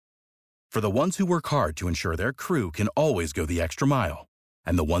For the ones who work hard to ensure their crew can always go the extra mile,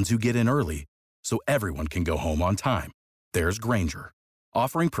 and the ones who get in early so everyone can go home on time, there's Grainger,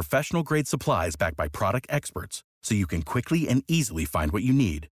 offering professional-grade supplies backed by product experts so you can quickly and easily find what you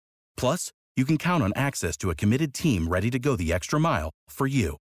need. Plus, you can count on access to a committed team ready to go the extra mile for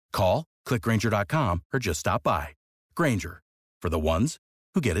you. Call, click Grainger.com, or just stop by. Grainger, for the ones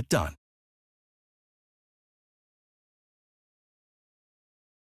who get it done.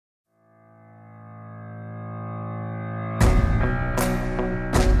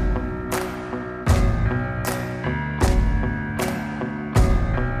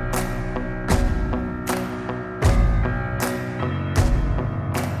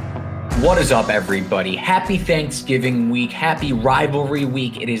 What is up, everybody? Happy Thanksgiving week. Happy rivalry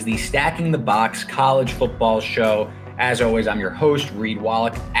week. It is the Stacking the Box college football show. As always, I'm your host, Reed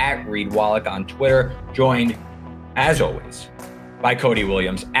Wallach, at Reed Wallach on Twitter, joined, as always, by Cody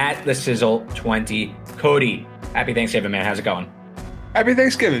Williams, at The Sizzle20. Cody, happy Thanksgiving, man. How's it going? Happy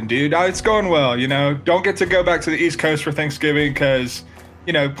Thanksgiving, dude. It's going well. You know, don't get to go back to the East Coast for Thanksgiving because,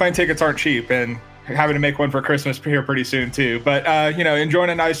 you know, plane tickets aren't cheap, and having to make one for Christmas here pretty soon too. But, you know, enjoying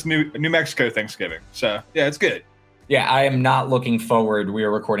a nice New Mexico Thanksgiving. So, yeah, it's good. Yeah, I am not looking forward. We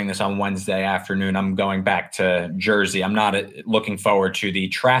are recording this on Wednesday afternoon. I'm going back to Jersey. I'm not looking forward to the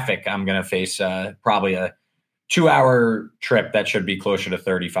traffic I'm going to face. Probably a 2-hour trip that should be closer to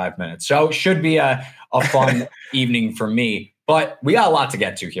 35 minutes. So it should be a fun evening for me. But we got a lot to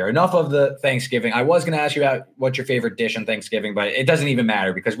get to here. Enough of the Thanksgiving. I was going to ask you about what's your favorite dish on Thanksgiving, but it doesn't even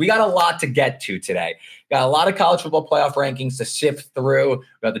matter because we got a lot to get to today. Got a lot of college football playoff rankings to sift through. We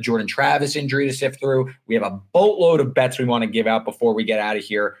got the Jordan Travis injury to sift through. We have a boatload of bets we want to give out before we get out of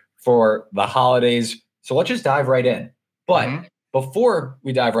here for the holidays. So let's just dive right in. But before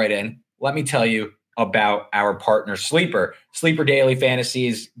we dive right in, let me tell you about our partner Sleeper. Sleeper Daily Fantasy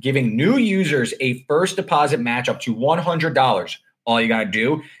is giving new users a first deposit match up to $100. All you got to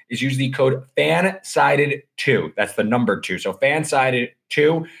do is use the code FANSIDED2. That's the number 2. So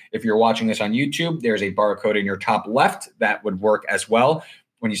FANSIDED2. If you're watching this on YouTube, there's a barcode in your top left that would work as well.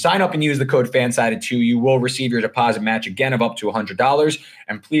 When you sign up and use the code FANSIDED2, you will receive your deposit match again of up to $100.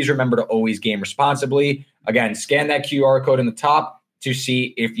 And please remember to always game responsibly. Again, scan that QR code in the top to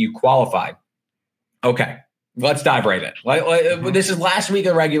see if you qualify. Okay, let's dive right in. This is last week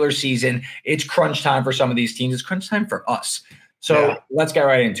of the regular season. It's crunch time for some of these teams. It's crunch time for us. So Let's get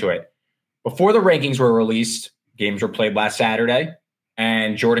right into it. Before the rankings were released, games were played last Saturday,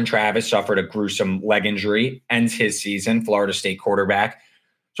 and Jordan Travis suffered a gruesome leg injury, ends his season, Florida State quarterback.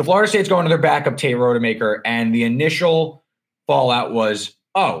 So Florida State's going to their backup, Tate Rodemaker, and the initial fallout was,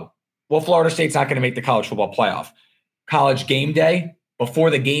 Florida State's not going to make the college football playoff. College Game Day,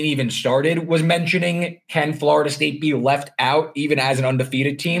 before the game even started, was mentioning, can Florida State be left out even as an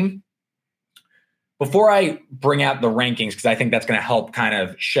undefeated team? Before I bring out the rankings, because I think that's going to help kind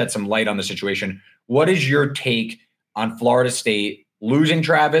of shed some light on the situation, what is your take on Florida State losing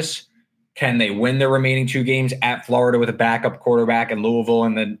Travis? Can they win their remaining 2 games at Florida with a backup quarterback and Louisville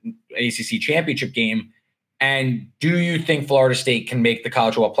in the ACC championship game? And do you think Florida State can make the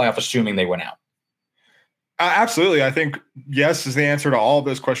college football playoff, assuming they win out? Absolutely. I think yes is the answer to all of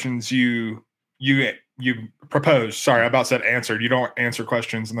those questions you proposed. Sorry, I about said answered. You don't answer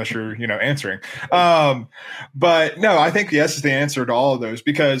questions unless you're, answering. But no, I think yes is the answer to all of those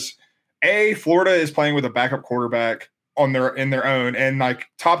because Florida is playing with a backup quarterback in their own, and like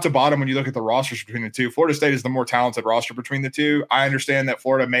top to bottom, when you look at the rosters between the two, Florida State is the more talented roster between the two. I understand that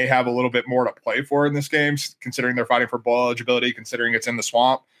Florida may have a little bit more to play for in this game, considering they're fighting for bowl eligibility, considering it's in the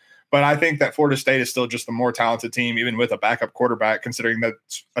swamp. But I think that Florida State is still just the more talented team, even with a backup quarterback, considering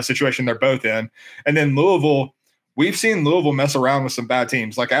that's a situation they're both in. And then Louisville, we've seen Louisville mess around with some bad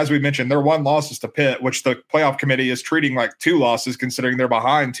teams. Like, as we mentioned, their 1 loss is to Pitt, which the playoff committee is treating like 2 losses, considering they're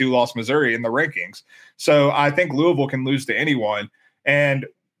behind 2-loss Missouri in the rankings. So I think Louisville can lose to anyone. And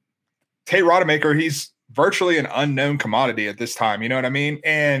Tate Rodemaker, he's virtually an unknown commodity at this time. You know what I mean?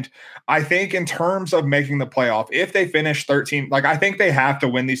 And I think in terms of making the playoff, if they finish 13, I think they have to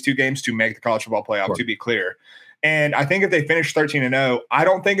win these 2 games to make the college football playoff, to be clear. And I think if they finish 13-0, I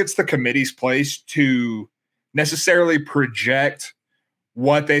don't think it's the committee's place to necessarily project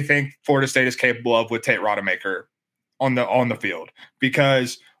what they think Florida State is capable of with Tate Rodemaker on the field,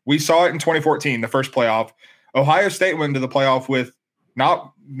 because we saw it in 2014, the first playoff. Ohio State went into the playoff with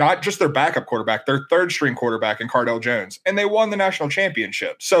not just their backup quarterback, their 3rd string quarterback in Cardale Jones, and they won the national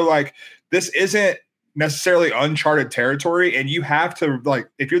championship. So this isn't necessarily uncharted territory, and you have to,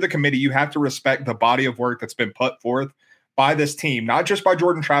 if you're the committee, you have to respect the body of work that's been put forth by this team, not just by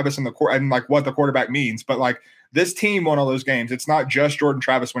Jordan Travis and like what the quarterback means, but like this team won all those games. It's not just Jordan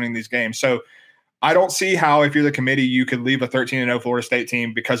Travis winning these games. So I don't see how, if you're the committee, you could leave a 13-0 Florida State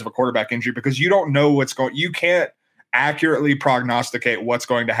team because of a quarterback injury, because you don't know you can't accurately prognosticate what's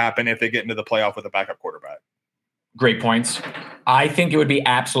going to happen if they get into the playoff with a backup quarterback. Great points. I think it would be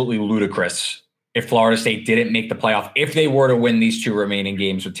absolutely ludicrous if Florida State didn't make the playoff if they were to win these 2 remaining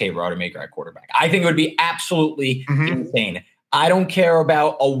games with Tate Rodemaker at quarterback. I think it would be absolutely insane. I don't care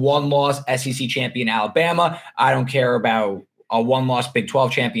about a 1-loss SEC champion Alabama. I don't care about a 1-loss Big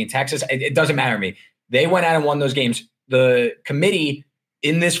 12 champion Texas. It doesn't matter to me. They went out and won those games. The committee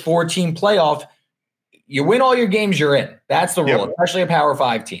in this 4-team playoff, you win all your games, you're in. That's the rule, especially a Power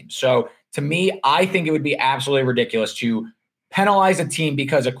 5 team. So to me, I think it would be absolutely ridiculous to penalize a team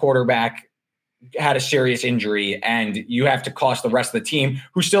because a quarterback had a serious injury and you have to cost the rest of the team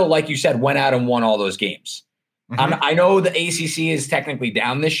who still, like you said, went out and won all those games. I know the ACC is technically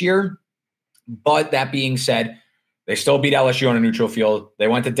down this year, but that being said, they still beat LSU on a neutral field. They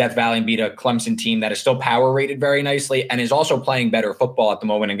went to Death Valley and beat a Clemson team that is still power rated very nicely and is also playing better football at the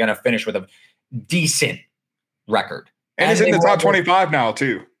moment and going to finish with a decent record. And is in the top 25 now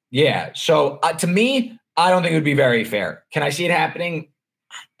too. Yeah. So to me, I don't think it would be very fair. Can I see it happening?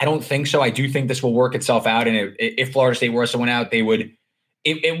 I don't think so. I do think this will work itself out. And if Florida State were to win out, it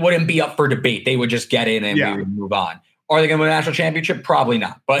wouldn't be up for debate. They would just get in and we would move on. Are they going to win a national championship? Probably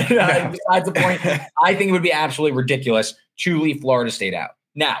not. But besides the point, I think it would be absolutely ridiculous to leave Florida State out.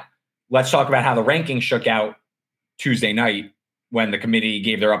 Now, let's talk about how the rankings shook out Tuesday night when the committee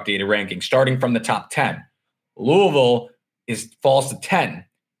gave their updated rankings. Starting from the top 10, Louisville falls to 10.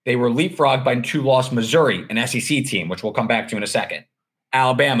 They were leapfrogged by 2-loss Missouri, an SEC team, which we'll come back to in a second.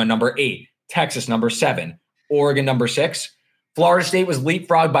 Alabama, number 8. Texas, number 7. Oregon, number 6. Florida State was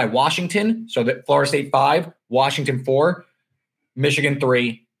leapfrogged by Washington. So that Florida State 5, Washington 4, Michigan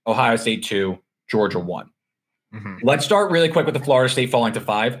 3, Ohio State 2, Georgia 1. Let's start really quick with the Florida State falling to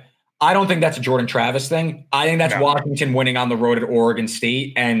 5. I don't think that's a Jordan Travis thing. I think that's Washington winning on the road at Oregon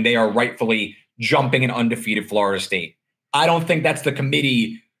State, and they are rightfully jumping an undefeated Florida State. I don't think that's the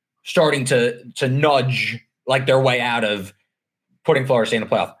committee starting to nudge like their way out of putting Florida State in the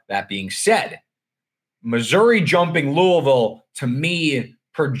playoff. That being said, Missouri jumping Louisville, to me,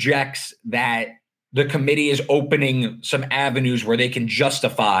 projects that the committee is opening some avenues where they can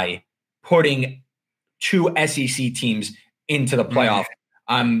justify putting 2 SEC teams into the playoff.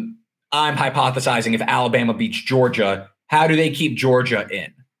 I'm hypothesizing if Alabama beats Georgia, how do they keep Georgia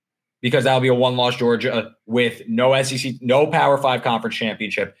in? Because that'll be a 1-loss Georgia with no SEC, no Power 5 conference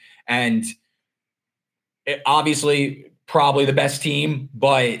championship. And obviously probably the best team,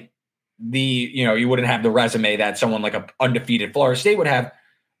 but you wouldn't have the resume that someone like an undefeated Florida State would have.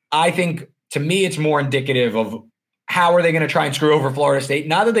 I think, to me, it's more indicative of how are they going to try and screw over Florida State?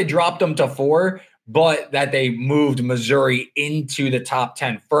 Not that they dropped them to 4, but that they moved Missouri into the top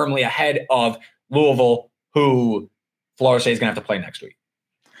 10 firmly ahead of Louisville, who Florida State is going to have to play next week.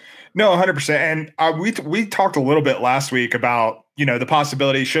 No, 100%. And we talked a little bit last week about, the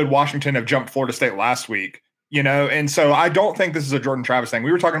possibility should Washington have jumped Florida State last week, and so I don't think this is a Jordan Travis thing.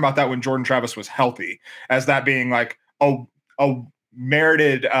 We were talking about that when Jordan Travis was healthy, as that being like a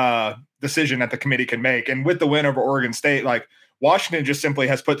merited decision that the committee can make. And with the win over Oregon State, like Washington just simply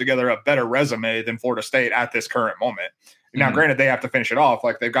has put together a better resume than Florida State at this current moment. Now, granted, they have to finish it off.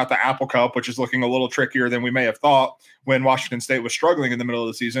 Like they've got the Apple Cup, which is looking a little trickier than we may have thought when Washington State was struggling in the middle of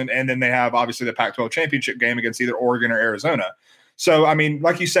the season. And then they have obviously the Pac-12 championship game against either Oregon or Arizona. So, I mean,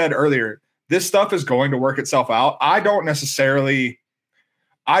 like you said earlier, this stuff is going to work itself out. I don't necessarily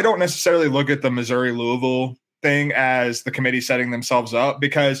look at the Missouri-Louisville thing as the committee setting themselves up,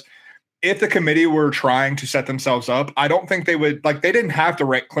 because if the committee were trying to set themselves up, I don't think they would, like, they didn't have to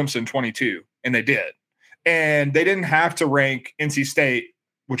rank Clemson 22, and they did. And they didn't have to rank NC State,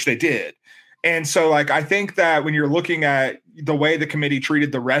 which they did. And so, like, I think that when you're looking at the way the committee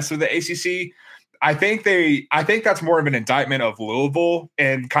treated the rest of the ACC, I think that's more of an indictment of Louisville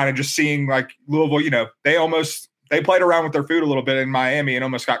and kind of just seeing like Louisville, they played around with their food a little bit in Miami and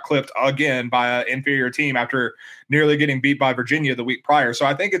almost got clipped again by an inferior team after nearly getting beat by Virginia the week prior. So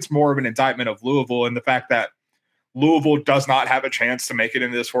I think it's more of an indictment of Louisville and the fact that Louisville does not have a chance to make it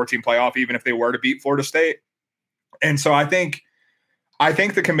into this 14 playoff, even if they were to beat Florida State. And so I think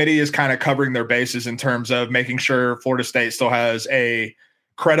the committee is kind of covering their bases in terms of making sure Florida State still has a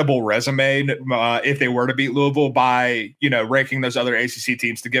credible resume if they were to beat Louisville by, ranking those other ACC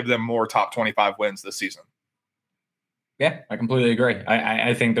teams to give them more top 25 wins this season. Yeah, I completely agree.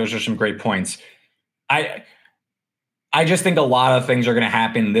 I think those are some great points. I just think a lot of things are going to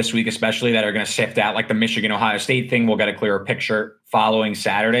happen this week, especially that are going to sift out, like the Michigan-Ohio State thing. We'll get a clearer picture following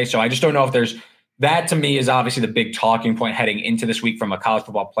Saturday. So I just don't know if there's that. To me is obviously the big talking point heading into this week from a college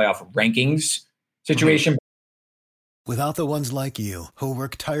football playoff rankings situation. Without the ones like you who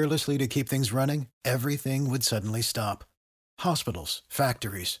work tirelessly to keep things running, everything would suddenly stop. Hospitals,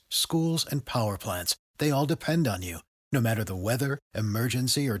 factories, schools, and power plants, they all depend on you. No matter the weather,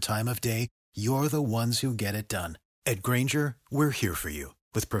 emergency, or time of day, you're the ones who get it done. At Grainger, we're here for you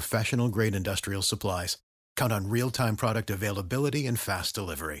with professional-grade industrial supplies. Count on real-time product availability and fast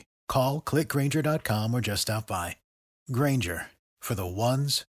delivery. Call, click Grainger.com, or just stop by. Grainger, for the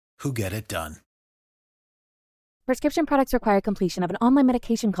ones who get it done. Prescription products require completion of an online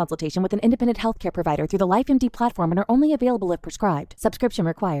medication consultation with an independent healthcare provider through the LifeMD platform and are only available if prescribed. Subscription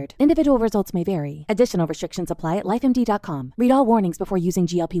required. Individual results may vary. Additional restrictions apply at lifemd.com. Read all warnings before using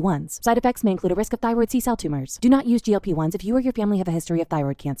GLP-1s. Side effects may include a risk of thyroid C-cell tumors. Do not use GLP-1s if you or your family have a history of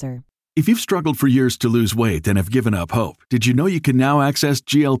thyroid cancer. If you've struggled for years to lose weight and have given up hope, did you know you can now access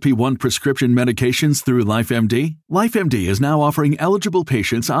GLP-1 prescription medications through LifeMD? LifeMD is now offering eligible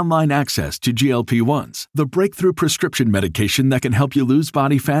patients online access to GLP-1s, the breakthrough prescription medication that can help you lose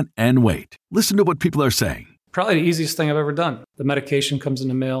body fat and weight. Listen to what people are saying. Probably the easiest thing I've ever done. The medication comes in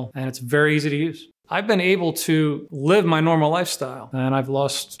the mail, and it's very easy to use. I've been able to live my normal lifestyle, and I've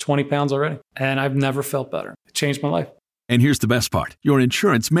lost 20 pounds already, and I've never felt better. It changed my life. And here's the best part. Your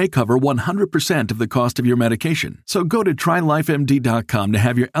insurance may cover 100% of the cost of your medication. So go to TryLifeMD.com to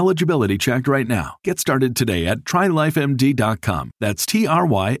have your eligibility checked right now. Get started today at TryLifeMD.com. That's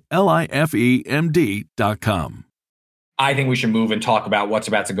TryLifeMD.com. I think we should move and talk about what's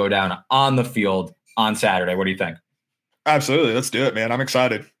about to go down on the field on Saturday. What do you think? Absolutely. Let's do it, man. I'm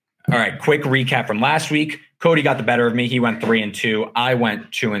excited. All right. Quick recap from last week. Cody got the better of me. He went 3-2. I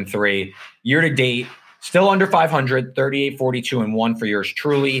went 2-3. Year to date, still under 500, 38-42-1 for yours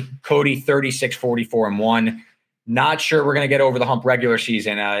truly. Cody, 36-44-1. Not sure we're going to get over the hump regular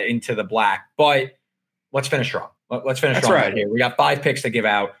season into the black, but let's finish strong. Let's finish strong right here. We got 5 picks to give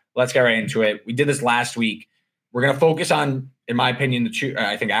out. Let's get right into it. We did this last week. We're going to focus on, in my opinion,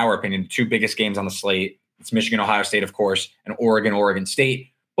 our opinion, the 2 biggest games on the slate. It's Michigan, Ohio State, of course, and Oregon State.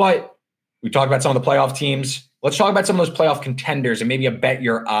 But we talked about some of the playoff teams. Let's talk about some of those playoff contenders and maybe a bet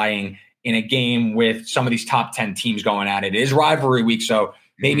you're eyeing in a game with some of these top 10 teams going at it. It is rivalry week, so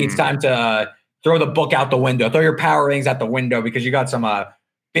maybe it's time to throw the book out the window, throw your power ratings out the window, because you got some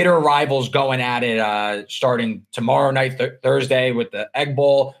bitter rivals going at it starting tomorrow night, Thursday with the Egg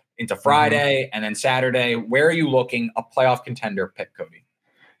Bowl into Friday, and then Saturday. Where are you looking a playoff contender pick, Cody?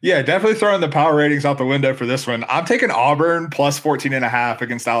 Yeah, definitely throwing the power ratings out the window for this one. I'm taking Auburn plus 14.5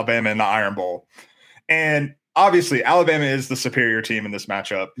 against Alabama in the Iron Bowl. And obviously, Alabama is the superior team in this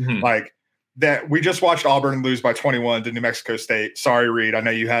matchup. Like that, we just watched Auburn lose by 21 to New Mexico State. Sorry, Reed. I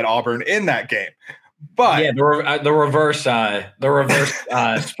know you had Auburn in that game, but yeah, the reverse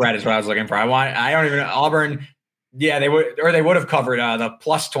spread is what I was looking for. Auburn. Yeah, they would have covered the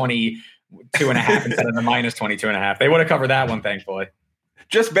plus 22.5 instead of the minus 22.5. They would have covered that one, thankfully.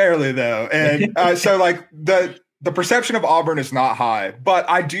 Just barely, though. And so like the perception of Auburn is not high, but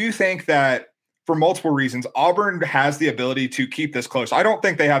I do think that for multiple reasons, Auburn has the ability to keep this close. I don't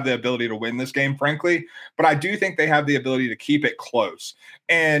think they have the ability to win this game, frankly, but I do think they have the ability to keep it close.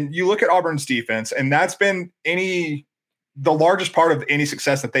 And you look at Auburn's defense, and that's been the largest part of any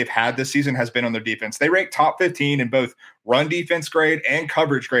success that they've had this season has been on their defense. They rank top 15 in both run defense grade and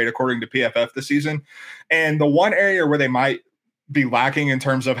coverage grade, according to PFF this season. And the one area where they might be lacking in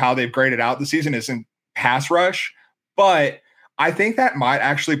terms of how they've graded out the season is in pass rush. But I think that might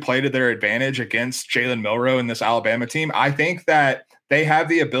actually play to their advantage against Jalen Milroe and this Alabama team. I think that they have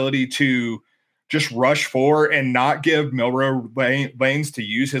the ability to just rush forward and not give Milroe lanes to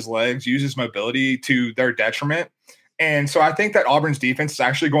use his legs, use his mobility to their detriment. And so I think that Auburn's defense is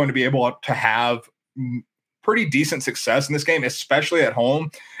actually going to be able to have pretty decent success in this game, especially at home.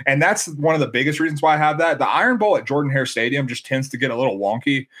 And that's one of the biggest reasons why I have that. The Iron Bowl at Jordan-Hare Stadium just tends to get a little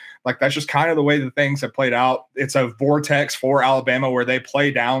wonky. Like, that's just kind of the way that things have played out. It's a vortex for Alabama where they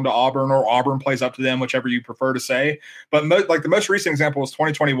play down to Auburn or Auburn plays up to them, whichever you prefer to say. But the most recent example was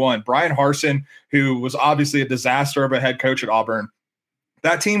 2021. Brian Harsin, who was obviously a disaster of a head coach at Auburn.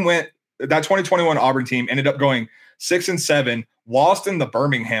 That 2021 Auburn team ended up going 6-7, lost in the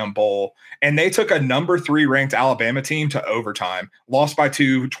Birmingham Bowl, and they took a number 3 ranked Alabama team to overtime, lost by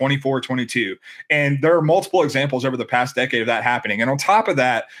 2, 24-22. And there are multiple examples over the past decade of that happening. And on top of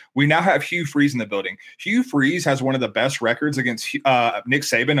that, we now have Hugh Freeze in the building. Hugh Freeze has one of the best records against Nick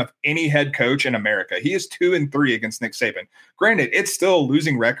Saban of any head coach in America. He is 2-3 against Nick Saban. Granted, it's still a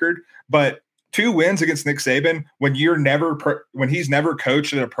losing record, but 2 wins against Nick Saban when he's never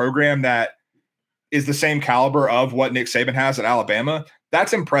coached at a program that is the same caliber of what Nick Saban has at Alabama.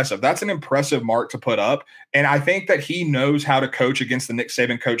 That's impressive. That's an impressive mark to put up. And I think that he knows how to coach against the Nick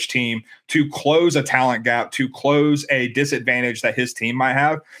Saban coach team to close a talent gap, to close a disadvantage that his team might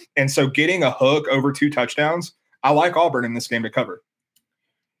have. And so getting a hook over 2 touchdowns, I like Auburn in this game to cover.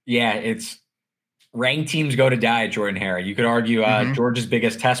 Yeah, it's ranked teams go to die at Jordan-Hare. You could argue Georgia's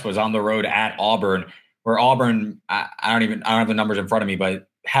biggest test was on the road at Auburn, where Auburn, I don't have the numbers in front of me, but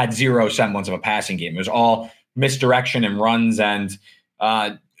had zero semblance of a passing game. It was all misdirection and runs. And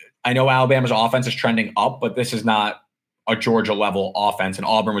I know Alabama's offense is trending up, but this is not a Georgia level offense, and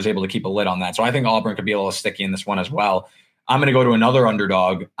Auburn was able to keep a lid on that. So I think Auburn could be a little sticky in this one as well. I'm going to go to another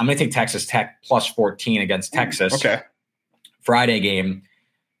underdog. I'm going to take Texas Tech plus 14 against Texas. Okay. Friday game.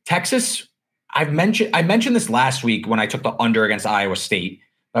 Texas, I mentioned this last week when I took the under against Iowa State.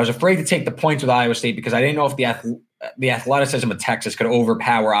 I was afraid to take the points with Iowa State because I didn't know if the athleticism of Texas could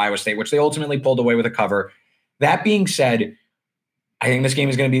overpower Iowa State, which they ultimately pulled away with a cover. That being said, I think this game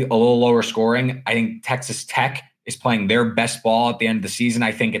is going to be a little lower scoring. I think Texas Tech is playing their best ball at the end of the season.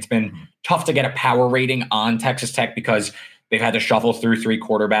 I think it's been tough to get a power rating on Texas Tech because they've had to shuffle through 3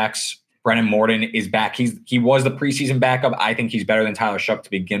 quarterbacks. Brennan Morton is back. He was the preseason backup. I think he's better than Tyler Shough to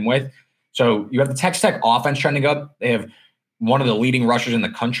begin with. So you have the Texas Tech offense trending up. They have one of the leading rushers in the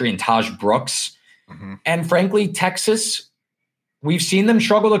country in Taj Brooks. Mm-hmm. And frankly, Texas, we've seen them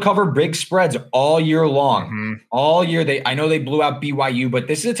struggle to cover big spreads all year long. Mm-hmm. All year, I know they blew out BYU, but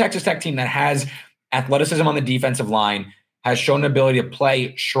this is a Texas Tech team that has athleticism on the defensive line, has shown an ability to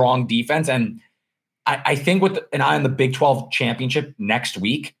play strong defense. And I think with an eye on the Big 12 championship next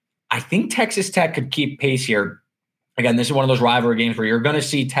week, I think Texas Tech could keep pace here. Again, this is one of those rivalry games where you're going to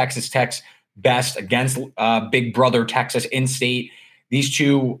see Texas Tech's best against big brother Texas in-state. These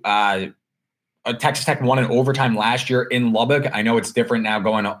two, Texas Tech won in overtime last year in Lubbock. I know it's different now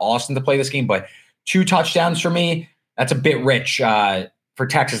going to Austin to play this game, but 2 touchdowns for me, that's a bit rich for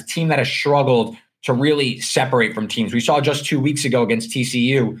Texas, a team that has struggled to really separate from teams. We saw just 2 weeks ago against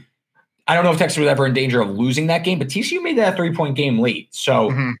TCU. I don't know if Texas was ever in danger of losing that game, but TCU made that a 3-point game late.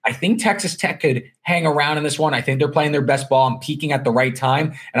 So I think Texas Tech could hang around in this one. I think they're playing their best ball and peaking at the right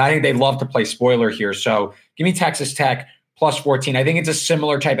time. And I think they'd love to play spoiler here. So give me Texas Tech plus 14. I think it's a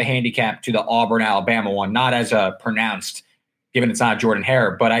similar type of handicap to the Auburn-Alabama one, not as pronounced, given it's not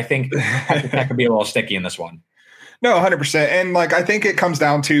Jordan-Hare, but I think Texas Tech could be a little sticky in this one. No, 100%. And I think it comes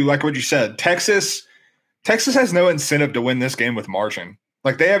down to what you said. Texas has no incentive to win this game with margin.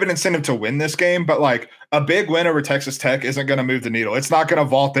 They have an incentive to win this game, but a big win over Texas Tech isn't going to move the needle. It's not going to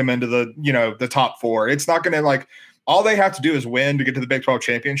vault them into the top 4. It's not going to all they have to do is win to get to the Big 12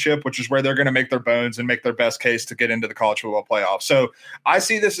 championship, which is where they're going to make their bones and make their best case to get into the college football playoff. So I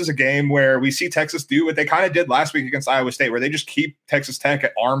see this as a game where we see Texas do what they kind of did last week against Iowa State, where they just keep Texas Tech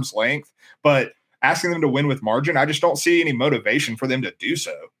at arm's length, but asking them to win with margin, I just don't see any motivation for them to do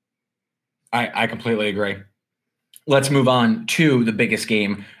so. I completely agree. Let's move on to the biggest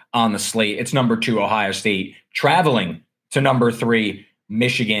game on the slate. It's number 2, Ohio State, traveling to number 3,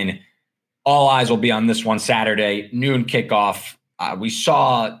 Michigan. All eyes will be on this one Saturday, noon kickoff. We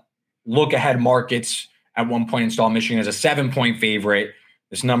saw look-ahead markets at one point install Michigan as a 7-point favorite.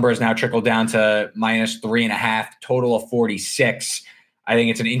 This number has now trickled down to minus 3.5, total of 46. I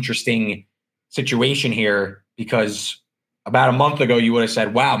think it's an interesting situation here because about a month ago, you would have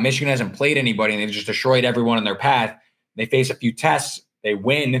said, wow, Michigan hasn't played anybody, and they just destroyed everyone in their path. They face a few tests. They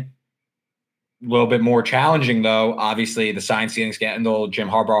win. A little bit more challenging, though. Obviously, the sign stealing scandal, Jim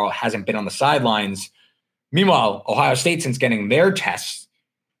Harbaugh hasn't been on the sidelines. Meanwhile, Ohio State, since getting their tests,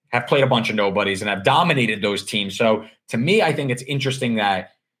 have played a bunch of nobodies and have dominated those teams. So to me, I think it's interesting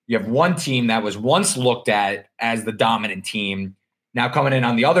that you have one team that was once looked at as the dominant team now coming in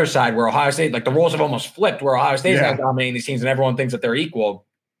on the other side where Ohio State, the roles have almost flipped, where Ohio State is now dominating these teams and everyone thinks that they're equal.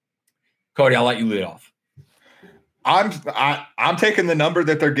 Cody, I'll let you lead off. I'm taking the number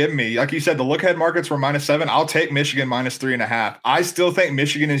that they're giving me. Like you said, the look ahead markets were -7. I'll take Michigan minus 3.5. I still think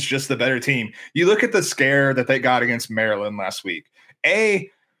Michigan is just the better team. You look at the scare that they got against Maryland last week.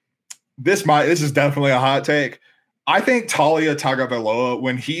 This is definitely a hot take. I think Talia Tagovailoa,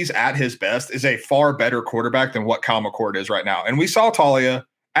 when he's at his best, is a far better quarterback than what Kyle McCord is right now. And we saw Talia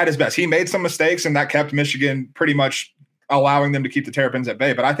at his best. He made some mistakes, and that kept Michigan pretty much allowing them to keep the Terrapins at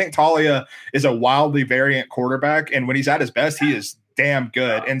bay. But I think Talia is a wildly variant quarterback, and when he's at his best, he is damn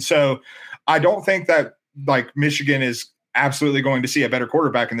good. And so I don't think that Michigan is absolutely going to see a better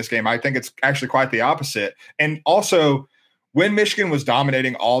quarterback in this game. I think it's actually quite the opposite. And also, when Michigan was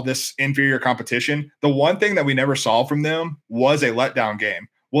dominating all this inferior competition, the one thing that we never saw from them was a letdown game.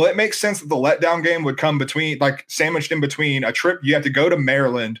 Well, it makes sense that the letdown game would come sandwiched in between a trip. You have to go to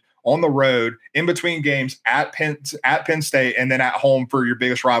Maryland on the road in between games at Penn State and then at home for your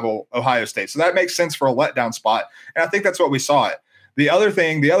biggest rival, Ohio State. So that makes sense for a letdown spot. And I think that's what we saw it. The other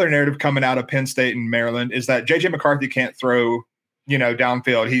narrative coming out of Penn State and Maryland is that JJ McCarthy can't throw,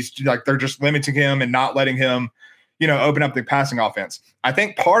 downfield. He's like, they're just limiting him and not letting him, open up the passing offense. I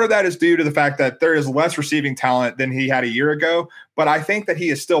think part of that is due to the fact that there is less receiving talent than he had a year ago, but I think that he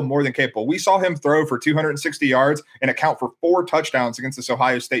is still more than capable. We saw him throw for 260 yards and account for 4 touchdowns against this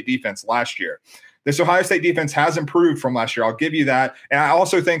Ohio State defense last year. This Ohio State defense has improved from last year. I'll give you that. And I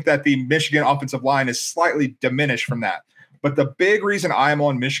also think that the Michigan offensive line is slightly diminished from that. But the big reason I am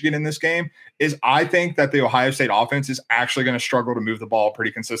on Michigan in this game is I think that the Ohio State offense is actually going to struggle to move the ball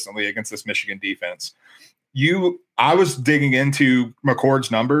pretty consistently against this Michigan defense. I was digging into McCord's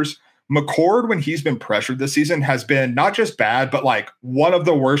numbers. McCord, when he's been pressured this season, has been not just bad, but like one of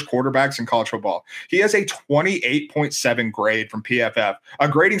the worst quarterbacks in college football. He has a 28.7 grade from PFF, a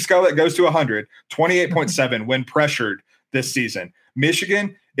grading scale that goes to 100, 28.7 when pressured this season.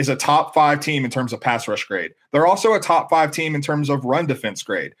 Michigan is a top 5 team in terms of pass rush grade. They're also a top 5 team in terms of run defense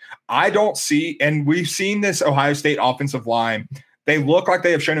grade. I don't see, and we've seen this Ohio State offensive line, they look like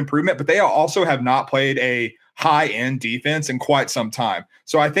they have shown improvement, but they also have not played a high-end defense in quite some time.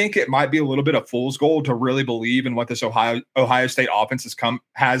 So I think it might be a little bit of fool's gold to really believe in what this Ohio State offense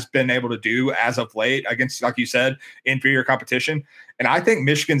has been able to do as of late against, like you said, inferior competition. And I think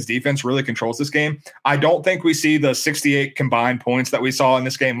Michigan's defense really controls this game. I don't think we see the 68 combined points that we saw in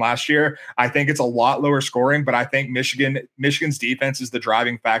this game last year. I think it's a lot lower scoring, but I think Michigan's defense is the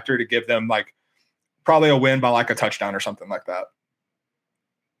driving factor to give them like probably a win by like a touchdown or something like that.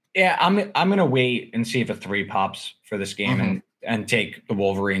 Yeah, I'm going to wait and see if a 3 pops for this game and take the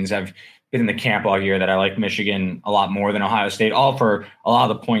Wolverines. I've been in the camp all year that I like Michigan a lot more than Ohio State, all for a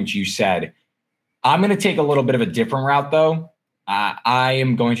lot of the points you said. I'm going to take a little bit of a different route, though. I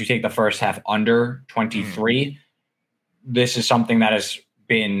am going to take the first half under 23. This is something that has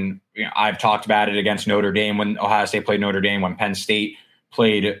been, I've talked about it against Notre Dame when Ohio State played Notre Dame, when Penn State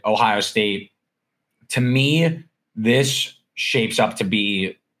played Ohio State. To me, this shapes up to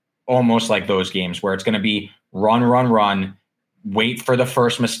be almost like those games where it's going to be run, wait for the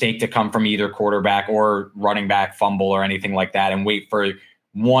first mistake to come from either quarterback or running back fumble or anything like that, and wait for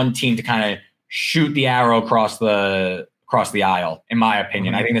one team to kind of shoot the arrow across the aisle, in my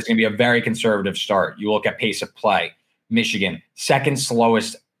opinion. I think it's going to be a very conservative start. You look at pace of play. Michigan, second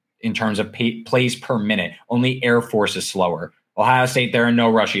slowest in terms of plays per minute. Only Air Force is slower. Ohio State, they're in no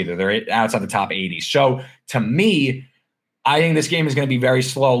rush either. They're outside the top 80. So to me, I think this game is going to be very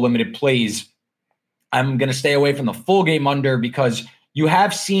slow, limited plays. I'm going to stay away from the full game under because you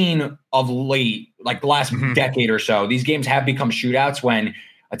have seen of late, like the last decade or so, these games have become shootouts when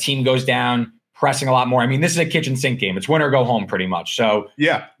a team goes down, pressing a lot more. I mean, this is a kitchen sink game. It's win or go home pretty much. So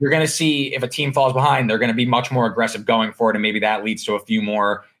yeah, you're going to see if a team falls behind, they're going to be much more aggressive going for it. And maybe that leads to a few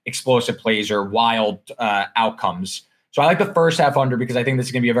more explosive plays or wild outcomes. So I like the first half under because I think this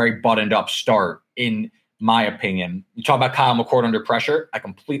is going to be a very buttoned up start in my opinion. You talk about Kyle McCord under pressure. I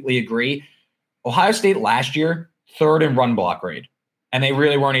completely agree. Ohio State last year, 3rd in run block grade, and they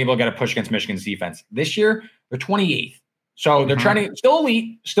really weren't able to get a push against Michigan's defense. This year, they're 28th. So they're trending, still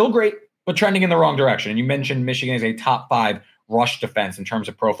elite, still great, but trending in the wrong direction. And you mentioned Michigan is a top 5 rush defense in terms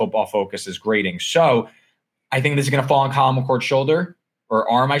of Pro Football Focus's grading. So I think this is going to fall on Kyle McCord's shoulder, or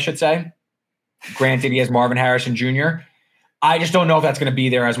arm, I should say. Granted, he has Marvin Harrison Jr., I just don't know if that's going to be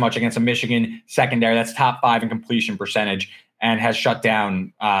there as much against a Michigan secondary that's top 5 in completion percentage and has shut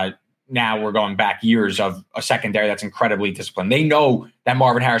down. Now we're going back years of a secondary that's incredibly disciplined. They know that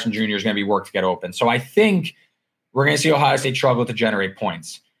Marvin Harrison Jr. is going to be worked to get open. So I think we're going to see Ohio State struggle to generate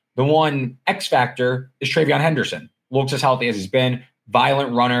points. The one X factor is TreVeyon Henderson. Looks as healthy as he's been.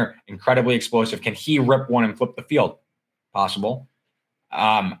 Violent runner, incredibly explosive. Can he rip one and flip the field? Possible.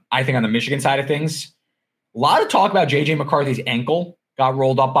 I think on the Michigan side of things, a lot of talk about J.J. McCarthy's ankle got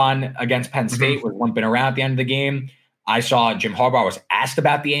rolled up on against Penn State, was limping around at the end of the game. I saw Jim Harbaugh was asked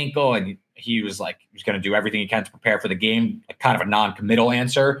about the ankle, and he was like, he's going to do everything he can to prepare for the game, kind of a non-committal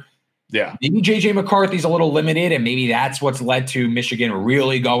answer. Yeah. Maybe J.J. McCarthy's a little limited, and maybe that's what's led to Michigan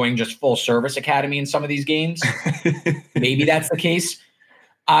really going just full service academy in some of these games. Maybe that's the case.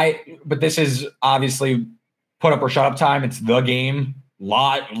 But this is obviously put up or shut up time. It's the game.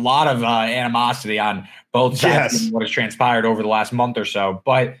 Lot of animosity on both sides of what has transpired over the last month or so.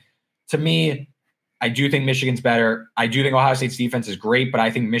 But to me, I do think Michigan's better. I do think Ohio State's defense is great, but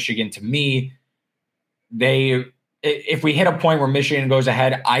I think Michigan, to me, if we hit a point where Michigan goes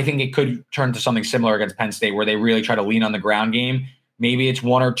ahead, I think it could turn to something similar against Penn State where they really try to lean on the ground game. Maybe it's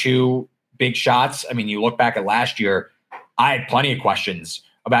one or two big shots. I mean, you look back at last year, I had plenty of questions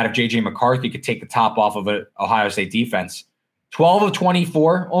about if J.J. McCarthy could take the top off of an Ohio State defense. 12 of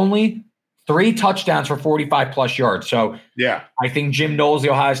 24 only, 3 touchdowns for 45-plus yards. So yeah, I think Jim Knowles,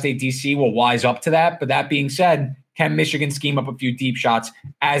 the Ohio State DC, will wise up to that. But that being said, can Michigan scheme up a few deep shots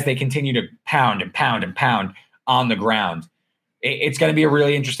as they continue to pound and pound and pound on the ground? It's going to be a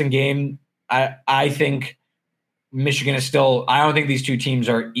really interesting game. I think Michigan is still – I don't think these two teams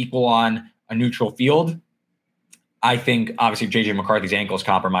are equal on a neutral field. I think, obviously, if J.J. McCarthy's ankle is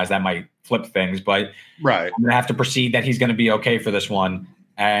compromised, that might flip things. But right. I'm going to have to proceed that he's going to be okay for this one.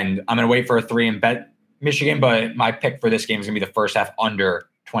 And I'm going to wait for a 3 and bet Michigan. But my pick for this game is going to be the first half under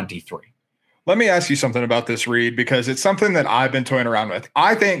 23. Let me ask you something about this, Reed, because it's something that I've been toying around with.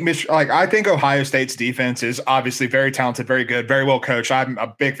 I think I think Ohio State's defense is obviously very talented, very good, very well coached. I'm a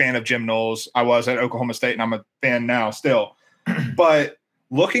big fan of Jim Knowles. I was at Oklahoma State, and I'm a fan now still. But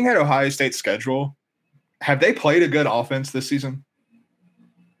looking at Ohio State's schedule, have they played a good offense this season?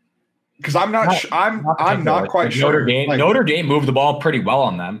 Because I'm not quite sure. Notre Dame moved the ball pretty well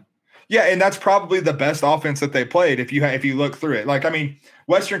on them. Yeah, and that's probably the best offense that they played if you look through it. Like, I mean,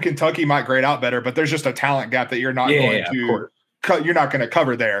 Western Kentucky might grade out better, but there's just a talent gap that you're not going to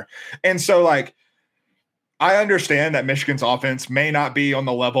cover there. And so, like, I understand that Michigan's offense may not be on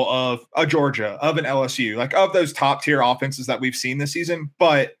the level of a Georgia, of an LSU, like of those top tier offenses that we've seen this season,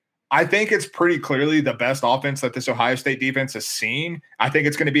 but I think it's pretty clearly the best offense that this Ohio State defense has seen. I think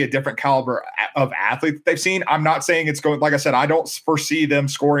it's going to be a different caliber of athlete that they've seen. I'm not saying it's going, like I said, I don't foresee them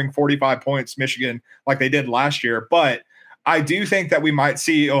scoring 45 points, Michigan, like they did last year. But I do think that we might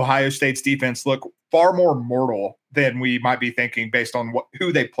see Ohio State's defense look far more mortal than we might be thinking based on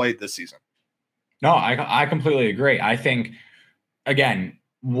who they played this season. No, I completely agree. I think, again,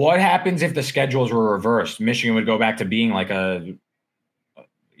 what happens if the schedules were reversed? Michigan would go back to being like a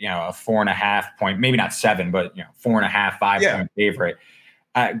 4.5 point, maybe not 7, but 4.5, 5 point favorite.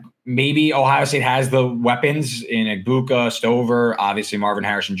 Maybe Ohio State has the weapons in Igbukah, Stover, obviously Marvin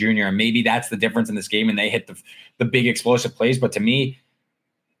Harrison Jr. And maybe that's the difference in this game, and they hit the big explosive plays. But to me,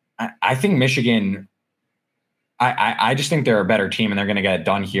 I think Michigan, I just think they're a better team, and they're going to get it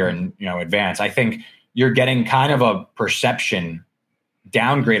done here and advance. I think you're getting kind of a perception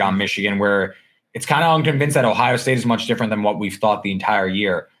downgrade on Michigan where it's kind of unconvinced that Ohio State is much different than what we've thought the entire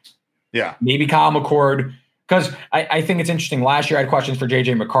year. Yeah. Maybe Kyle McCord, because I think it's interesting. Last year I had questions for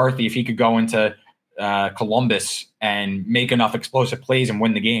J.J. McCarthy if he could go into Columbus and make enough explosive plays and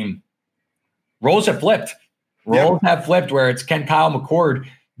win the game. Roles have flipped. Where it's can Kyle McCord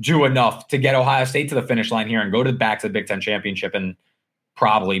do enough to get Ohio State to the finish line here and go back to the Big Ten championship and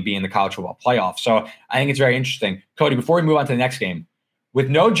probably be in the college football playoff. So I think it's very interesting. Cody, before we move on to the next game, with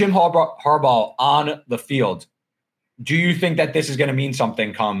no Jim Harbaugh on the field, do you think that this is going to mean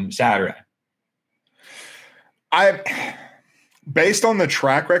something come Saturday? Based on the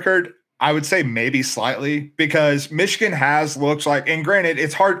track record, I would say maybe slightly, because Michigan has looked like, and granted,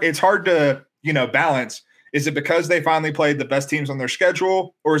 it's hard to, balance. Is it because they finally played the best teams on their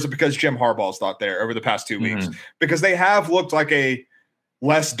schedule, or is it because Jim Harbaugh's not there over the past 2 weeks? Because they have looked like a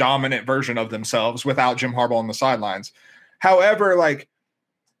less dominant version of themselves without Jim Harbaugh on the sidelines. However,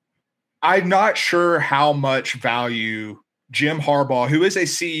 I'm not sure how much value Jim Harbaugh, who is a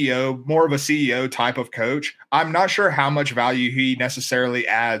CEO, more of a CEO type of coach, I'm not sure how much value he necessarily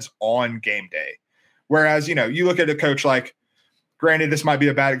adds on game day. Whereas, you look at a coach like, granted, this might be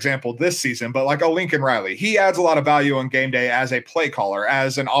a bad example this season, but like a Lincoln Riley, he adds a lot of value on game day as a play caller,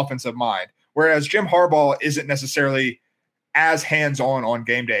 as an offensive mind. Whereas Jim Harbaugh isn't necessarily as hands-on on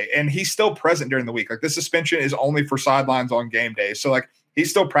game day, and he's still present during the week. Like, the suspension is only for sidelines on game day. So he's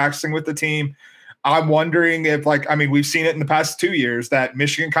still practicing with the team. I'm wondering if, we've seen it in the past 2 years that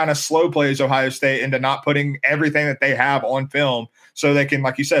Michigan kind of slow plays Ohio State into not putting everything that they have on film so they can,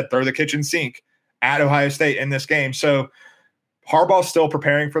 like you said, throw the kitchen sink at Ohio State in this game. So Harbaugh's still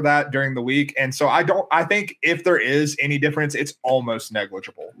preparing for that during the week. And so I think if there is any difference, it's almost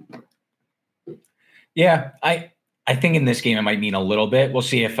negligible. Yeah, I think in this game it might mean a little bit. We'll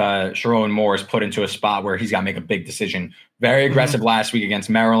see if Sherrone Moore is put into a spot where he's got to make a big decision. Very aggressive last week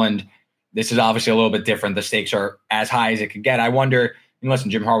against Maryland. This is obviously a little bit different. The stakes are as high as it could get. I wonder, and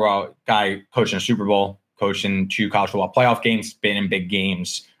listen, Jim Harbaugh, guy coaching a Super Bowl, coached in 2 college football playoff games, been in big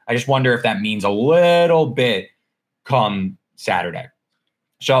games. I just wonder if that means a little bit come Saturday.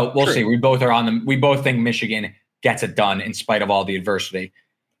 So we'll see. We both think Michigan gets it done in spite of all the adversity.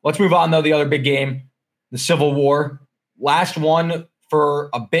 Let's move on, though. The other big game, the Civil War. Last one for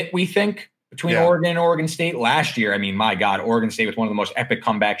a bit, we think, between Oregon and Oregon State last year. I mean, my God, Oregon State was one of the most epic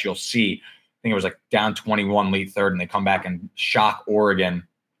comebacks you'll see. think it was like down 21 late third, and they come back and shock Oregon.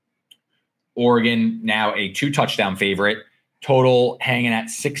 Oregon now a 2-touchdown favorite, total hanging at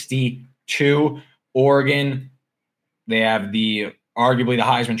 62. Oregon, they have arguably the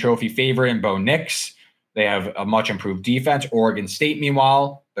Heisman Trophy favorite in Bo Nix. They have a much improved defense. Oregon State,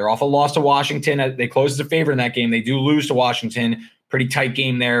 meanwhile, they're off a loss to Washington. They closed as a favorite in that game. They do lose to Washington. Pretty tight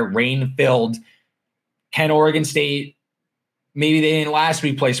game there, rain-filled. Can Oregon State, maybe they didn't last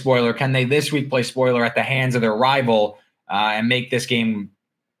week play spoiler, can they this week play spoiler at the hands of their rival and make this game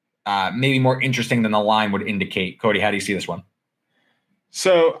maybe more interesting than the line would indicate? Cody, how do you see this one?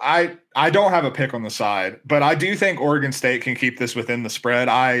 So I don't have a pick on the side, but I do think Oregon State can keep this within the spread.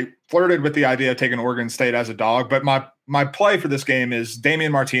 I flirted with the idea of taking Oregon State as a dog, but my play for this game is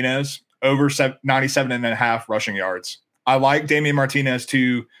Damian Martinez over 97.5 rushing yards. I like Damian Martinez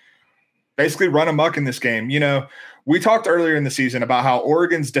to basically run amok in this game. You know, we talked earlier in the season about how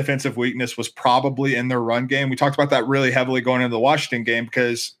Oregon's defensive weakness was probably in their run game. We talked about that really heavily going into the Washington game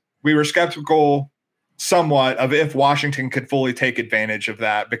because we were skeptical somewhat of if Washington could fully take advantage of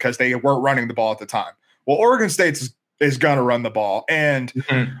that because they weren't running the ball at the time. Well, Oregon State is going to run the ball. And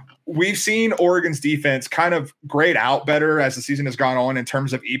we've seen Oregon's defense kind of grade out better as the season has gone on in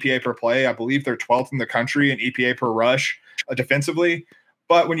terms of EPA per play. I believe they're 12th in the country in EPA per rush defensively.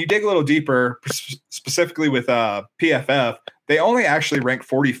 But when you dig a little deeper, specifically with PFF, they only actually rank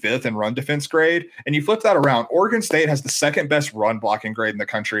 45th in run defense grade. And you flip that around, Oregon State has the second best run blocking grade in the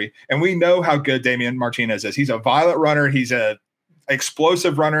country. And we know how good Damian Martinez is. He's a violent runner. He's a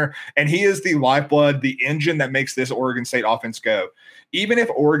explosive runner. And he is the lifeblood, the engine that makes this Oregon State offense go. Even if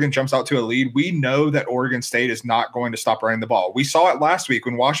Oregon jumps out to a lead, we know that Oregon State is not going to stop running the ball. We saw it last week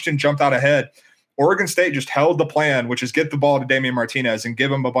when Washington jumped out ahead. Oregon State just held the plan, which is get the ball to Damian Martinez and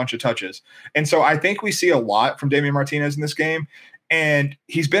give him a bunch of touches. And so I think we see a lot from Damian Martinez in this game. And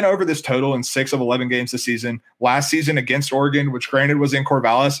he's been over this total in 6 of 11 games this season. Last season against Oregon, which granted was in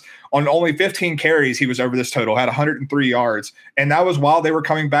Corvallis, on only 15 carries, he was over this total, had 103 yards. And that was while they were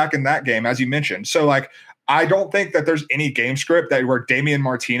coming back in that game, as you mentioned. So, like, I don't think that there's any game script that where Damian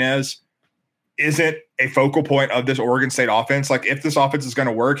Martinez isn't a focal point of this Oregon State offense. Like, if this offense is going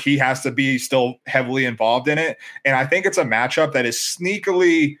to work, he has to be still heavily involved in it. And I think it's a matchup that is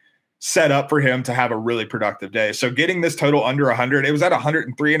sneakily set up for him to have a really productive day. So getting this total under 100, it was at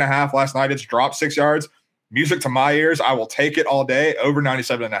 103.5 last night. It's dropped 6 yards. Music to my ears. I will take it all day. Over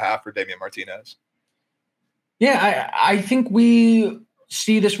 97.5 for Damian Martinez. Yeah, I think we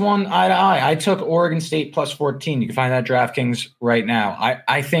see this one eye to eye. I took Oregon State plus 14. You can find that DraftKings right now.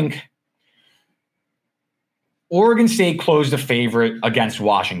 I think Oregon State closed a favorite against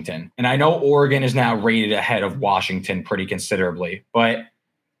Washington. And I know Oregon is now rated ahead of Washington pretty considerably. But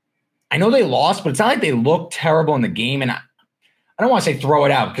I know they lost, but it's not like they looked terrible in the game. And I don't want to say throw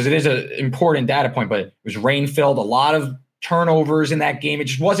it out because it is an important data point, but it was rain-filled, a lot of turnovers in that game. It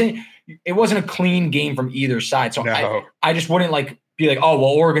just wasn't a clean game from either side. So no. I just wouldn't be like, oh,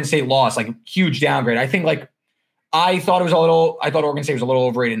 well, Oregon State lost, like huge downgrade. I think I thought Oregon State was a little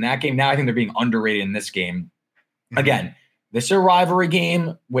overrated in that game. Now I think they're being underrated in this game. Again, this is a rivalry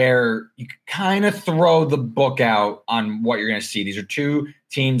game where you kind of throw the book out on what you're going to see. These are two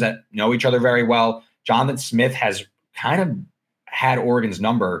teams that know each other very well. Jonathan Smith has kind of had Oregon's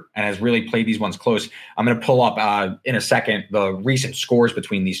number and has really played these ones close. I'm going to pull up in a second the recent scores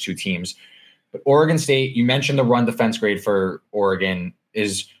between these two teams. But Oregon State, you mentioned the run defense grade for Oregon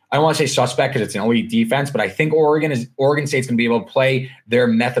is, I don't want to say suspect because it's an elite defense, but I think Oregon State's going to be able to play their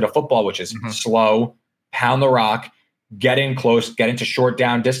method of football, which is slow, pound the rock, get in close, get into short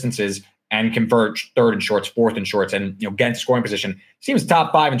down distances, and convert third and shorts, fourth and shorts, and get into scoring position. Seems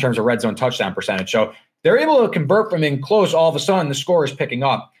top 5 in terms of red zone touchdown percentage. So they're able to convert from in close. All of a sudden, the score is picking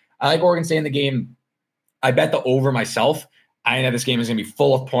up. I like Oregon State in the game. I bet the over myself. I know this game is going to be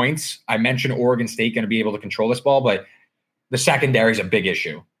full of points. I mentioned Oregon State going to be able to control this ball, but the secondary is a big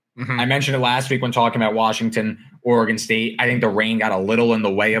issue. I mentioned it last week when talking about Washington, Oregon State. I think the rain got a little in the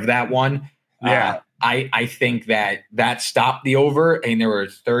way of that one. Yeah. I think that stopped the over. I mean, there were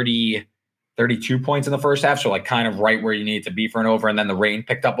 32 points in the first half, so kind of right where you need to be for an over, and then the rain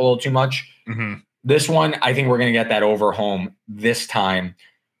picked up a little too much. This one, I think we're going to get that over home this time.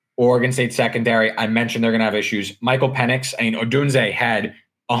 Oregon State secondary, I mentioned they're going to have issues. Michael Penix, Odunze had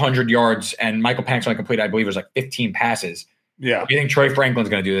 100 yards, and Michael Penix only completed, I believe, it was 15 passes. Yeah. I think Troy Franklin's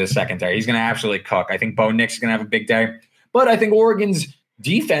going to do this secondary. He's going to absolutely cook. I think Bo Nix is going to have a big day. But I think Oregon's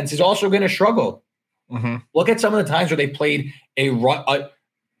defense is also going to struggle. Look at some of the times where they played an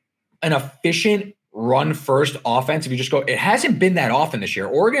efficient run-first offense. If you just go, it hasn't been that often this year.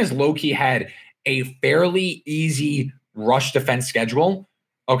 Oregon has low-key had a fairly easy rush defense schedule.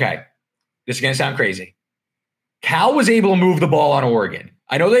 Okay, this is going to sound crazy. Cal was able to move the ball on Oregon.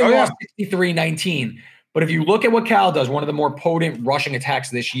 I know they lost 63-19, but if you look at what Cal does, one of the more potent rushing attacks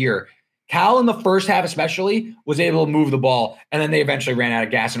this year, Cal in the first half especially was able to move the ball, and then they eventually ran out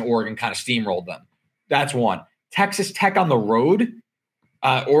of gas and Oregon kind of steamrolled them. That's one. Texas Tech on the road.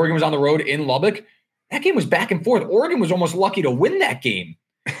 Oregon was on the road in Lubbock. That game was back and forth. Oregon was almost lucky to win that game.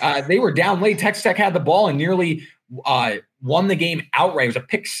 They were down late. Texas Tech had the ball and nearly won the game outright. It was a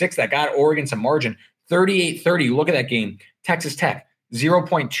pick six that got Oregon some margin. 38-30. Look at that game. Texas Tech,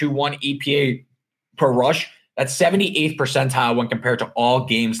 0.21 EPA per rush. That's 78th percentile when compared to all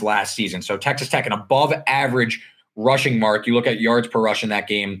games last season. So Texas Tech, an above average rushing mark. You look at yards per rush in that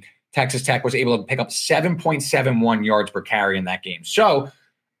game. Texas Tech was able to pick up 7.71 yards per carry in that game. So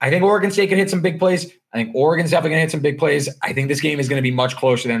I think Oregon State can hit some big plays. I think Oregon's definitely going to hit some big plays. I think this game is going to be much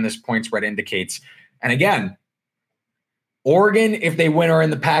closer than this point spread indicates. And again, Oregon, if they win, are in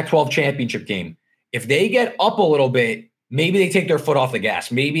the Pac-12 championship game. If they get up a little bit, maybe they take their foot off the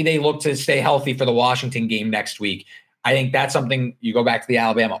gas. Maybe they look to stay healthy for the Washington game next week. I think that's something. You go back to the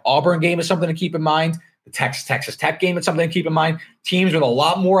Alabama-Auburn game is something to keep in mind. The Texas Tech game is something to keep in mind. Teams with a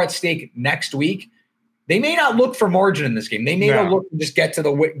lot more at stake next week. They may not look for margin in this game. They may not look to just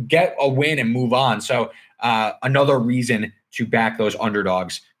get a win and move on. So another reason to back those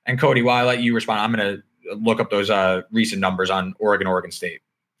underdogs. And Cody, while I let you respond, I'm going to look up those recent numbers on Oregon State.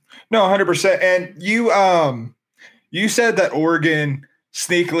 No, 100%. And you said that Oregon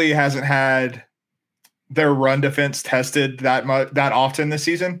sneakily hasn't had their run defense tested that often this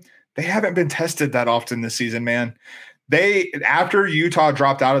season. They haven't been tested that often this season, man. After Utah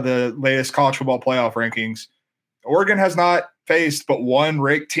dropped out of the latest college football playoff rankings, Oregon has not faced but one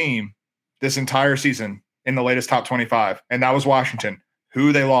ranked team this entire season in the latest top 25, and that was Washington,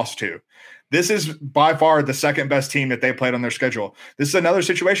 who they lost to. This is by far the second best team that they played on their schedule. This is another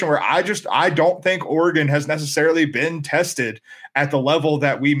situation where I don't think Oregon has necessarily been tested at the level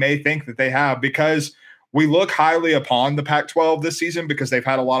that we may think that they have, because we look highly upon the Pac-12 this season because they've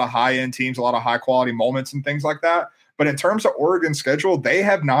had a lot of high-end teams, a lot of high-quality moments and things like that. But in terms of Oregon's schedule, they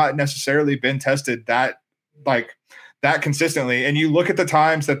have not necessarily been tested that consistently. And you look at the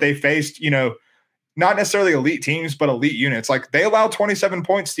times that they faced, not necessarily elite teams, but elite units. Like, they allowed 27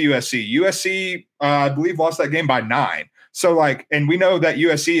 points to USC. USC, I believe, lost that game by 9. So, and we know that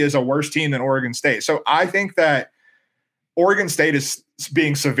USC is a worse team than Oregon State. So I think that Oregon State is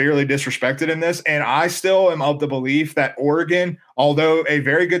being severely disrespected in this. And I still am of the belief that Oregon, although a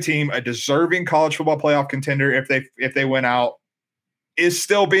very good team, a deserving college football playoff contender, if they win out, is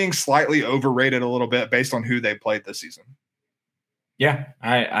still being slightly overrated a little bit based on who they played this season. Yeah,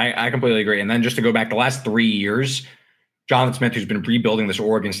 I completely agree. And then just to go back the last 3 years, Jonathan Smith, who's been rebuilding this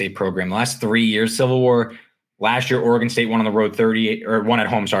Oregon State program, the last 3 years, Civil War. Last year, Oregon State won on the road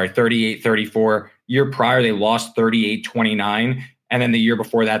 38-34. Year prior, they lost 38-29. And then the year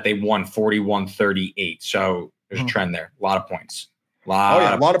before that, they won 41-38. So there's a trend there. A lot of points. A lot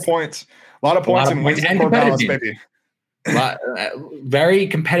of points and wins and balance, baby. Very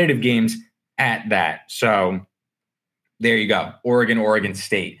competitive games at that. So there you go. Oregon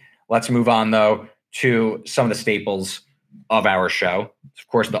State. Let's move on, though, to some of the staples of our show. Of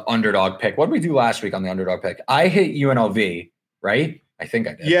course, the underdog pick. What did we do last week on the underdog pick? I hit UNLV, right? I think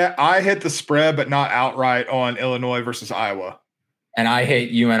I did. Yeah, I hit the spread, but not outright on Illinois versus Iowa. And I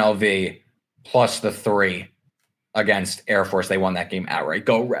hit UNLV plus the 3 against Air Force. They won that game outright.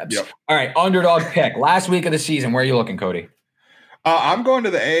 Go Rebs. Yep. All right, underdog pick. Last week of the season. Where are you looking, Cody? I'm going to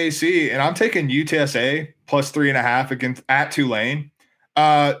the AAC, and I'm taking UTSA plus 3.5 at Tulane.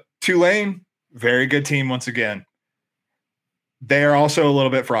 Tulane, very good team once again. They are also a little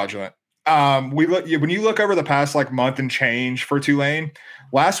bit fraudulent. When you look over the past month and change for Tulane,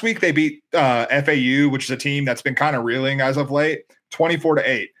 last week they beat FAU, which is a team that's been kind of reeling as of late,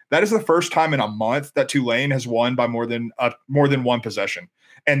 24-8. That is the first time in a month that Tulane has won by more than one possession,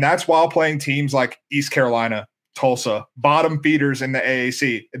 and that's while playing teams like East Carolina, Tulsa, bottom feeders in the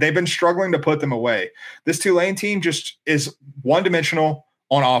AAC. They've been struggling to put them away. This Tulane team just is one-dimensional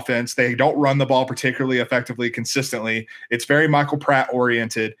on offense. They don't run the ball particularly effectively, consistently. It's very Michael Pratt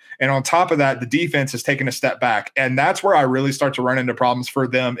oriented. And on top of that, the defense has taken a step back. And that's where I really start to run into problems for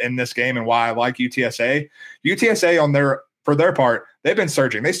them in this game and why I like UTSA. UTSA for their part, they've been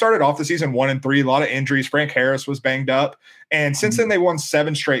surging. They started off the season 1-3, a lot of injuries. Frank Harris was banged up. And since then, they won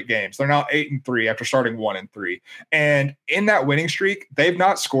 7 straight games. They're now 8-3 after starting 1-3. And in that winning streak, they've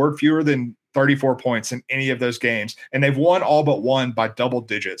not scored fewer than 34 points in any of those games, and they've won all but one by double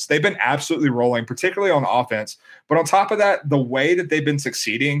digits. They've been absolutely rolling, particularly on offense. But on top of that, the way that they've been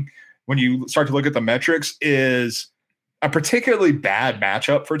succeeding, when you start to look at the metrics, is a particularly bad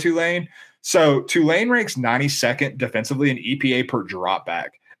matchup for Tulane. So Tulane ranks 92nd defensively in EPA per dropback.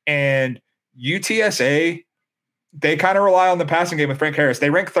 And UTSA, they kind of rely on the passing game with Frank Harris. They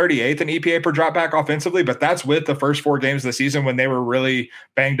rank 38th in EPA per dropback offensively, but that's with the first 4 games of the season when they were really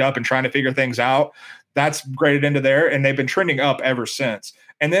banged up and trying to figure things out. That's graded into there, and they've been trending up ever since.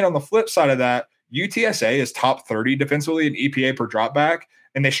 And then on the flip side of that, UTSA is top 30 defensively in EPA per dropback,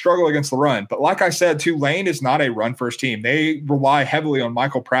 and they struggle against the run. But like I said, Tulane is not a run-first team. They rely heavily on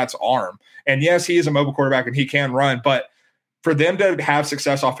Michael Pratt's arm. And yes, he is a mobile quarterback and he can run, but for them to have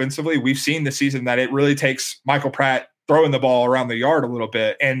success offensively, we've seen this season that it really takes Michael Pratt throwing the ball around the yard a little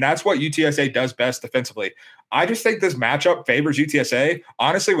bit. And that's what UTSA does best defensively. I just think this matchup favors UTSA.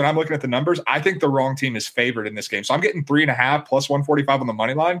 Honestly, when I'm looking at the numbers, I think the wrong team is favored in this game. So I'm getting 3.5 plus 145 on the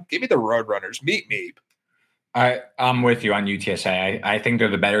money line. Give me the Roadrunners. Meet me. I'm with you on UTSA. I think they're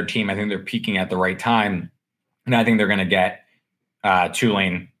the better team. I think they're peaking at the right time. And I think they're going to get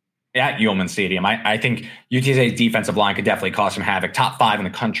Tulane at Ullman Stadium. I think UTSA's defensive line could definitely cause some havoc. Top 5 in the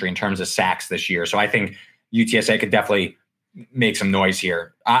country in terms of sacks this year. So I think UTSA could definitely make some noise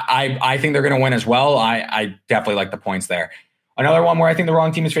here. I think they're going to win as well. I definitely like the points there. Another one where I think the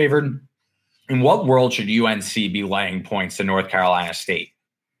wrong team is favored. In what world should UNC be laying points to North Carolina State?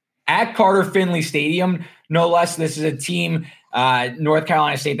 At Carter Finley Stadium, no less. This is a team, North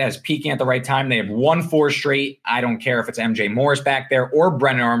Carolina State, that is peaking at the right time. They have won 4 straight. I don't care if it's MJ Morris back there or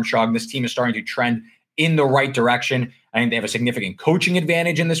Brennan Armstrong. This team is starting to trend in the right direction. I think they have a significant coaching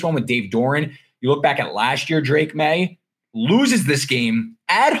advantage in this one with Dave Doran. You look back at last year, Drake May loses this game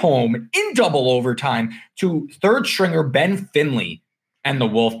at home in double overtime to third stringer Ben Finley and the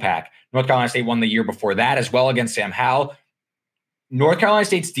Wolfpack. North Carolina State won the year before that as well against Sam Howell. North Carolina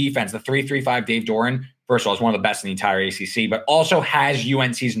State's defense, the 3-3-5 Dave Doran, first of all, is one of the best in the entire ACC, but also has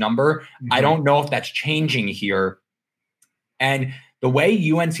UNC's number. Mm-hmm. I don't know if that's changing here. And the way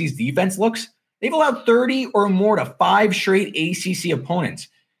UNC's defense looks, they've allowed 30 or more to 5 straight ACC opponents.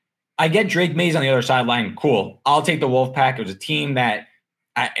 I get Drake Mays on the other sideline. Cool. I'll take the Wolfpack. It was a team that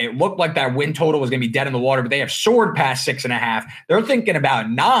it looked like that win total was going to be dead in the water, but they have soared past 6.5. They're thinking about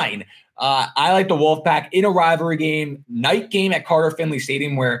 9. I like the Wolfpack in a rivalry game, night game at Carter Finley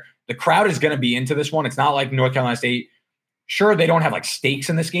Stadium, where the crowd is going to be into this one. It's not like North Carolina State. Sure, they don't have like stakes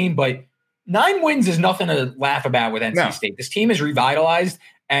in this game, but 9 wins is nothing to laugh about with NC State. This team is revitalized,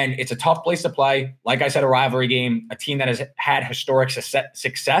 and it's a tough place to play. Like I said, a rivalry game, a team that has had historic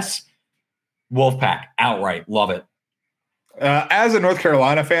success. Wolfpack, outright. Love it. As a North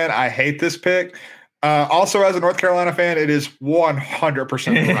Carolina fan, I hate this pick. Also, as a North Carolina fan, it is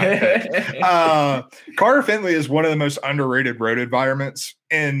 100% the right pick. Carter Finley is one of the most underrated road environments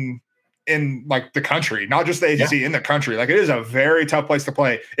in like the country, not just the ACC, in the country. Like, it is a very tough place to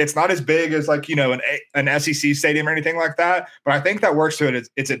play. It's not as big as like, an SEC stadium or anything like that, but I think that works to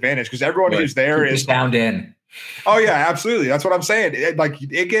its advantage because everyone who's there is bound in. Oh yeah, absolutely. That's what I'm saying.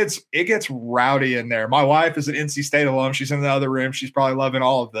 It gets rowdy in there. My wife is an NC State alum. She's in the other room. She's probably loving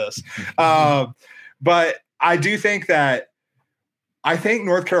all of this. But I do think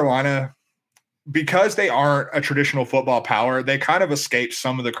North Carolina, because they aren't a traditional football power, they kind of escape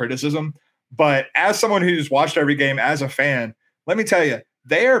some of the criticism. But as someone who's watched every game as a fan, let me tell you,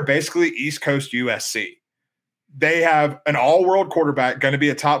 they are basically East Coast USC. They have an all-world quarterback, going to be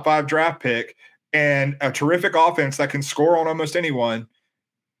a top 5 draft pick, and a terrific offense that can score on almost anyone.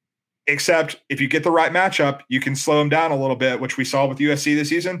 Except if you get the right matchup, you can slow them down a little bit, which we saw with USC this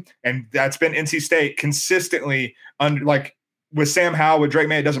season. And that's been NC State consistently like with Sam Howell, with Drake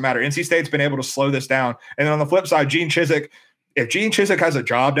May, it doesn't matter. NC State's been able to slow this down. And then on the flip side, Gene Chizik, if Gene Chizik has a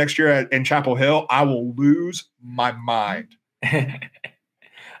job next year in Chapel Hill, I will lose my mind.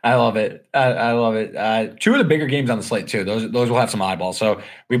 I love it. I love it. 2 of the bigger games on the slate too. Those will have some eyeballs. So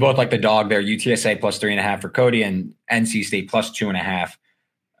we both like the dog there. UTSA plus 3.5 for Cody, and NC State plus 2.5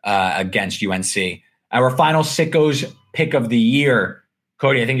 against UNC. Our final Sickos pick of the year.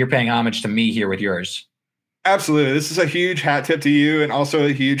 Cody, I think you're paying homage to me here with yours. Absolutely. This is a huge hat tip to you and also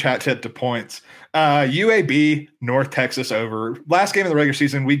a huge hat tip to points. UAB, North Texas over. Last game of the regular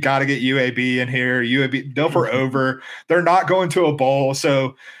season, we got to get UAB in here. UAB, Dilfer over. They're not going to a bowl,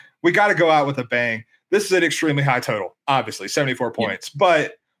 so we got to go out with a bang. This is an extremely high total, obviously, 74 points. Yeah.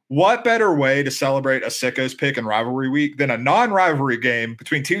 But what better way to celebrate a Sickos pick in rivalry week than a non-rivalry game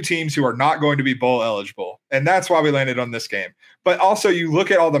between 2 teams who are not going to be bowl eligible? And that's why we landed on this game. But also, you look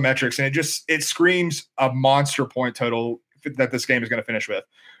at all the metrics, and it screams a monster point total that this game is going to finish with.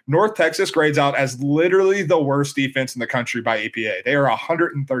 North Texas grades out as literally the worst defense in the country by EPA. They are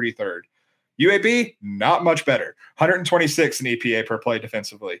 133rd. UAB, not much better. 126 in EPA per play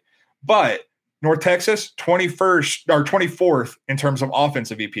defensively. But North Texas, 21st or 24th in terms of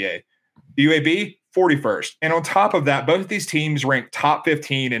offensive EPA. UAB, 41st. And on top of that, both of these teams rank top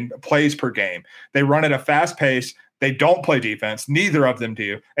 15 in plays per game. They run at a fast pace. They don't play defense. Neither of them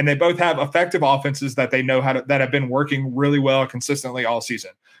do. And they both have effective offenses that they know that have been working really well consistently all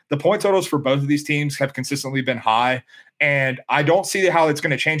season. The point totals for both of these teams have consistently been high. And I don't see how it's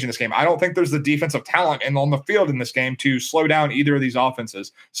going to change in this game. I don't think there's the defensive talent on the field in this game to slow down either of these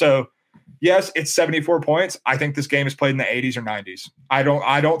offenses. So yes, it's 74 points. I think this game is played in the 80s or 90s.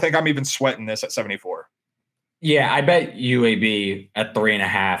 I don't think I'm even sweating this at 74. Yeah, I bet UAB at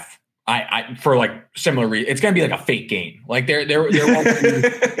 3.5. I for like similar reasons. It's going to be like a fake game. Like there won't be,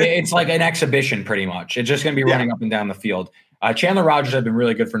 it's like an exhibition pretty much. It's just going to be running up and down the field. Chandler Rogers have been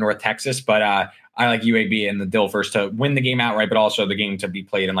really good for North Texas, but I like UAB and the Dilfers to win the game outright, but also the game to be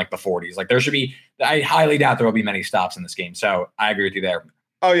played in like the 40s. Like I highly doubt there will be many stops in this game. So I agree with you there.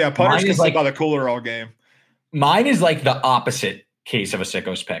 Oh yeah, punters can sit by the cooler all game. Mine is like the opposite case of a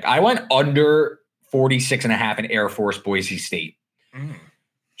sickos pick. I went under 46.5 in Air Force Boise State.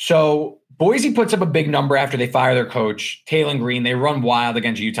 So Boise puts up a big number after they fire their coach, Taylor Green. They run wild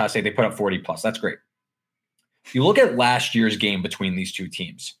against Utah State. They put up 40 plus. That's great. You look at last year's game between these two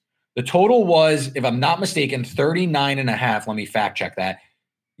teams. The total was, if I'm not mistaken, 39.5. Let me fact check that.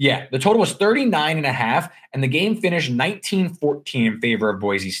 Yeah, the total was 39.5, and the game finished 19-14 in favor of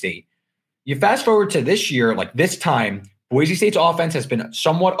Boise State. You fast forward to this year, like this time, Boise State's offense has been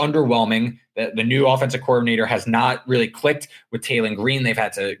somewhat underwhelming. The new offensive coordinator has not really clicked with Taylor Green. They've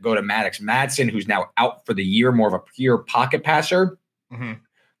had to go to Maddox Madsen, who's now out for the year, more of a pure pocket passer.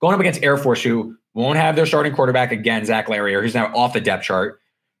 Going up against Air Force, who won't have their starting quarterback again, Zach Larrier, who's now off the depth chart.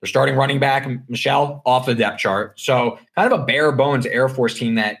 They're starting running back, Michelle, off the depth chart. So kind of a bare bones Air Force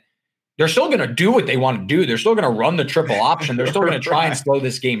team that they're still going to do what they want to do. They're still going to run the triple option. They're still going to try and slow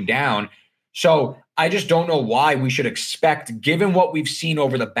this game down. So I just don't know why we should expect, given what we've seen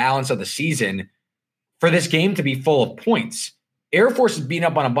over the balance of the season, for this game to be full of points. Air Force is beating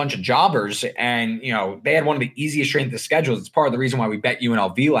up on a bunch of jobbers, and they had one of the easiest strength of schedules. It's part of the reason why we bet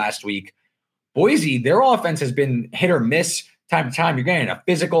UNLV last week. Boise, their offense has been hit or miss time to time. You're getting a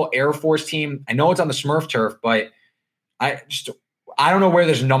physical Air Force team. I know it's on the Smurf turf, but I don't know where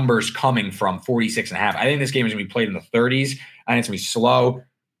this number's coming from, 46.5. I think this game is going to be played in the 30s. I think it's going to be slow.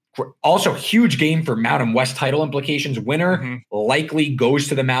 Also, huge game for Mountain West title implications. Winner likely goes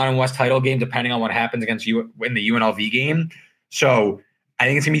to the Mountain West title game, depending on what happens against you in the UNLV game. So I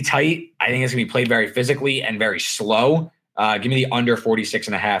think it's going to be tight. I think it's going to be played very physically and very slow. Give me the under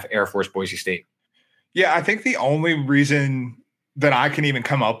 46.5 Air Force Boise State. Yeah, I think the only reason that I can even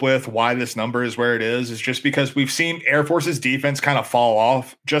come up with why this number is where it is just because we've seen Air Force's defense kind of fall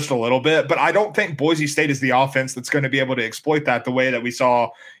off just a little bit. But I don't think Boise State is the offense that's going to be able to exploit that the way that we saw,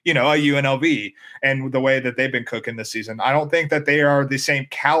 a UNLV and the way that they've been cooking this season. I don't think that they are the same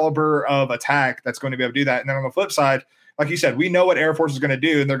caliber of attack that's going to be able to do that. And then on the flip side, like you said, we know what Air Force is going to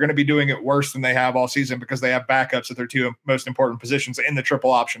do, and they're going to be doing it worse than they have all season because they have backups at their two most important positions in the triple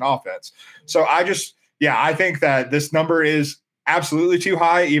option offense. So I think that this number is absolutely too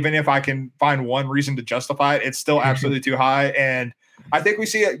high. Even if I can find one reason to justify it, it's still absolutely too high. And I think we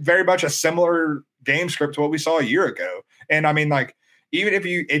see very much a similar game script to what we saw a year ago. And I mean, like, even if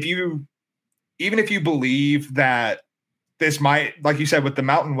you believe that this might, like you said, with the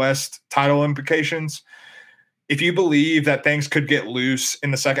Mountain West title implications, if you believe that things could get loose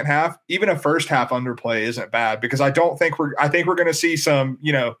in the second half, even a first half underplay isn't bad, because I think we're going to see some,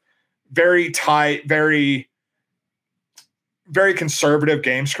 very tight, very, very conservative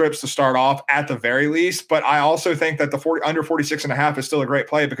game scripts to start off at the very least. But I also think that the under 46.5 is still a great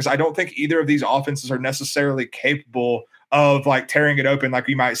play, because I don't think either of these offenses are necessarily capable of like tearing it open like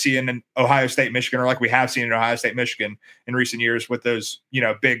we might see in an Ohio State, Michigan, or like we have seen in Ohio State, Michigan in recent years with those,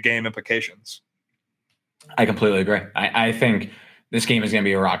 big game implications. I completely agree. I think this game is going to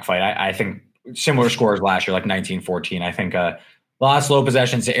be a rock fight. I think similar scores last year, like 19-14. I think a lot of slow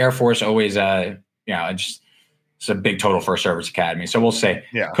possessions. The Air Force always, it's a big total for a Service Academy. So we'll say,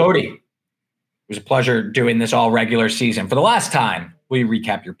 Cody, it was a pleasure doing this all regular season. For the last time, will you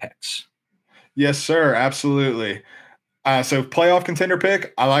recap your picks? Yes, sir. Absolutely. So playoff contender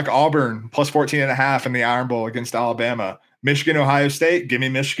pick, I like Auburn plus 14.5 in the Iron Bowl against Alabama. Michigan, Ohio State, give me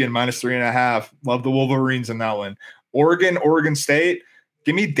Michigan minus 3.5. Love the Wolverines in that one. Oregon State,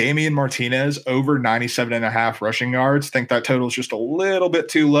 give me Damian Martinez over 97.5 rushing yards. Think that total is just a little bit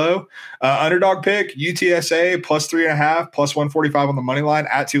too low. Underdog pick, UTSA plus 3.5, plus 145 on the money line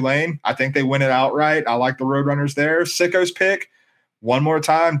at Tulane. I think they win it outright. I like the Roadrunners there. Sickos pick, one more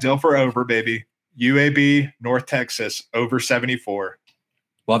time, Dilfer over, baby. UAB, North Texas, over 74.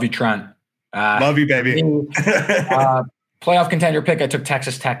 Love you, Trent. Love you, baby. Playoff contender pick, I took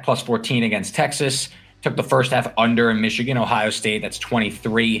Texas Tech plus 14 against Texas. Took the first half under in Michigan, Ohio State. That's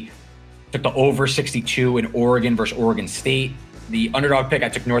 23. Took the over 62 in Oregon versus Oregon State. The underdog pick, I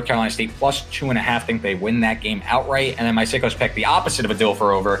took North Carolina State plus 2.5. Think they win that game outright. And then my sickos pick, the opposite of a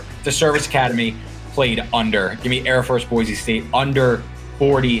Dilfer over. The Service Academy played under. Give me Air Force Boise State under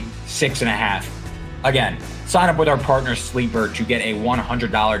 46.5. Again, sign up with our partner Sleeper to get a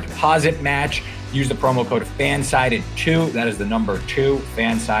 $100 deposit match. Use the promo code FANSIDED2. That is the number 2,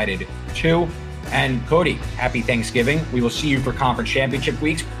 FANSIDED2. And Cody, happy Thanksgiving. We will see you for conference championship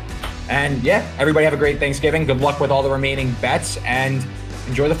weeks. And yeah, everybody have a great Thanksgiving. Good luck with all the remaining bets and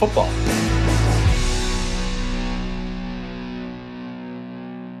enjoy the football.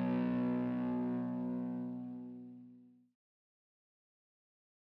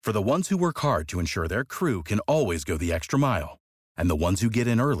 For the ones who work hard to ensure their crew can always go the extra mile, and the ones who get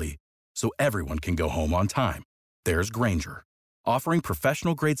in early so everyone can go home on time, there's Grainger, offering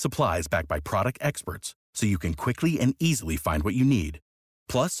professional-grade supplies backed by product experts so you can quickly and easily find what you need.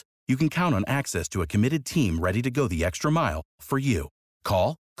 Plus, you can count on access to a committed team ready to go the extra mile for you.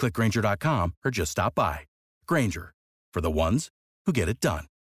 Call, click Grainger.com, or just stop by. Grainger, for the ones who get it done.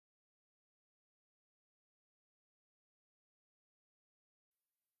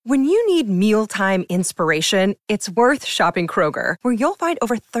 When you need mealtime inspiration, it's worth shopping Kroger, where you'll find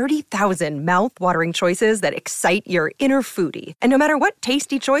over 30,000 mouth-watering choices that excite your inner foodie. And no matter what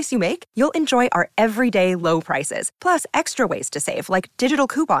tasty choice you make, you'll enjoy our everyday low prices, plus extra ways to save, like digital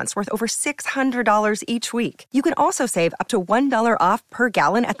coupons worth over $600 each week. You can also save up to $1 off per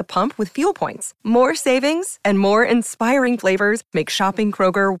gallon at the pump with fuel points. More savings and more inspiring flavors make shopping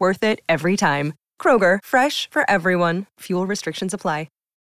Kroger worth it every time. Kroger, fresh for everyone. Fuel restrictions apply.